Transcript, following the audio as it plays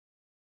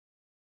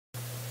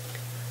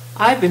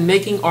I've been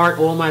making art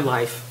all my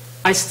life.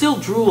 I still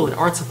drool in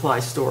art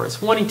supply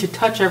stores, wanting to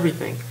touch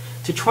everything,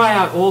 to try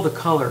out all the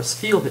colors,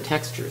 feel the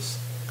textures.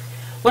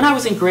 When I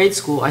was in grade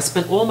school, I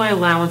spent all my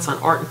allowance on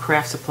art and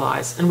craft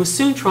supplies and was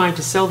soon trying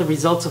to sell the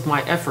results of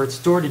my efforts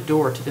door to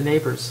door to the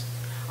neighbors.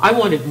 I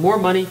wanted more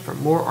money for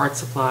more art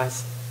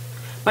supplies.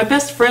 My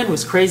best friend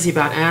was crazy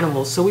about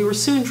animals, so we were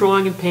soon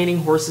drawing and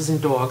painting horses and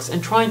dogs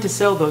and trying to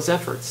sell those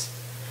efforts.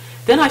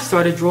 Then I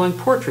started drawing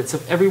portraits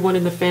of everyone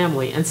in the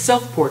family and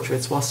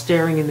self-portraits while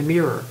staring in the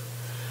mirror.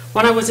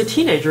 When I was a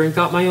teenager and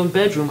got my own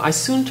bedroom, I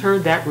soon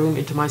turned that room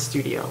into my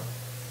studio.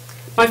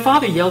 My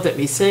father yelled at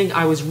me, saying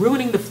I was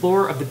ruining the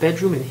floor of the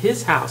bedroom in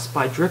his house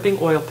by dripping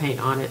oil paint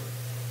on it.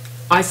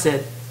 I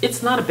said,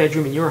 "It's not a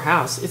bedroom in your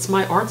house, it's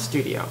my art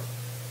studio."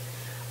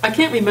 I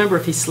can't remember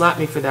if he slapped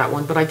me for that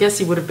one, but I guess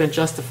he would have been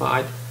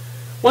justified.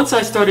 Once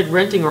I started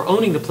renting or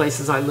owning the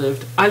places I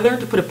lived, I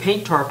learned to put a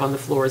paint tarp on the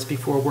floors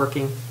before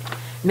working.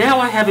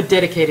 Now I have a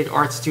dedicated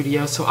art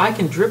studio so I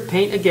can drip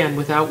paint again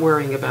without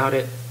worrying about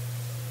it.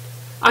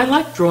 I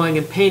like drawing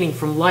and painting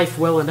from life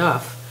well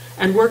enough,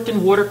 and worked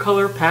in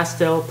watercolor,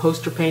 pastel,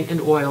 poster paint,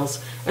 and oils,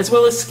 as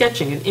well as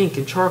sketching in ink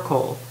and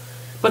charcoal.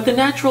 But the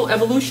natural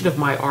evolution of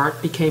my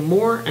art became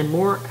more and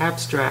more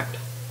abstract.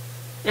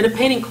 In a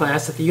painting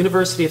class at the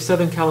University of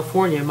Southern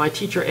California, my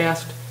teacher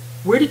asked,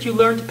 "Where did you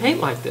learn to paint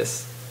like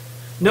this?"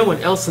 No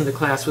one else in the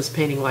class was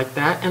painting like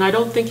that, and I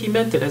don't think he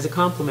meant it as a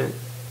compliment.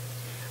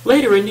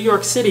 Later in New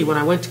York City, when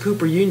I went to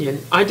Cooper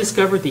Union, I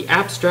discovered the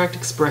abstract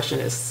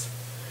expressionists.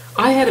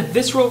 I had a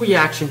visceral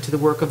reaction to the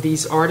work of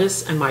these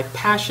artists, and my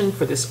passion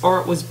for this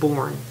art was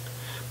born.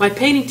 My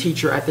painting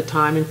teacher at the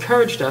time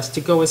encouraged us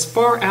to go as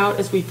far out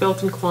as we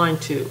felt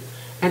inclined to,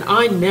 and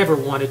I never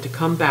wanted to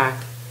come back.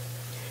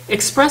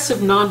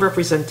 Expressive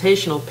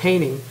non-representational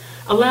painting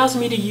allows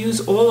me to use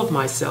all of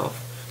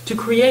myself, to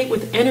create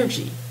with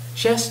energy,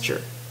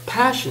 gesture,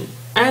 passion,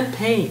 and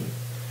pain.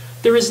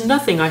 There is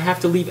nothing I have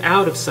to leave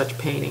out of such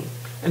painting,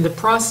 and the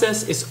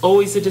process is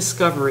always a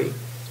discovery,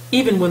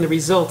 even when the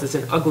result is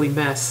an ugly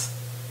mess.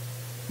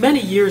 Many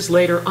years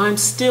later, I'm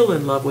still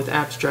in love with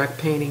abstract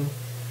painting.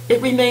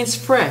 It remains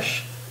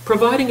fresh,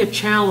 providing a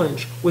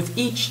challenge with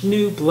each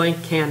new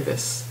blank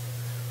canvas.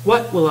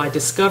 What will I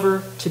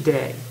discover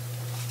today?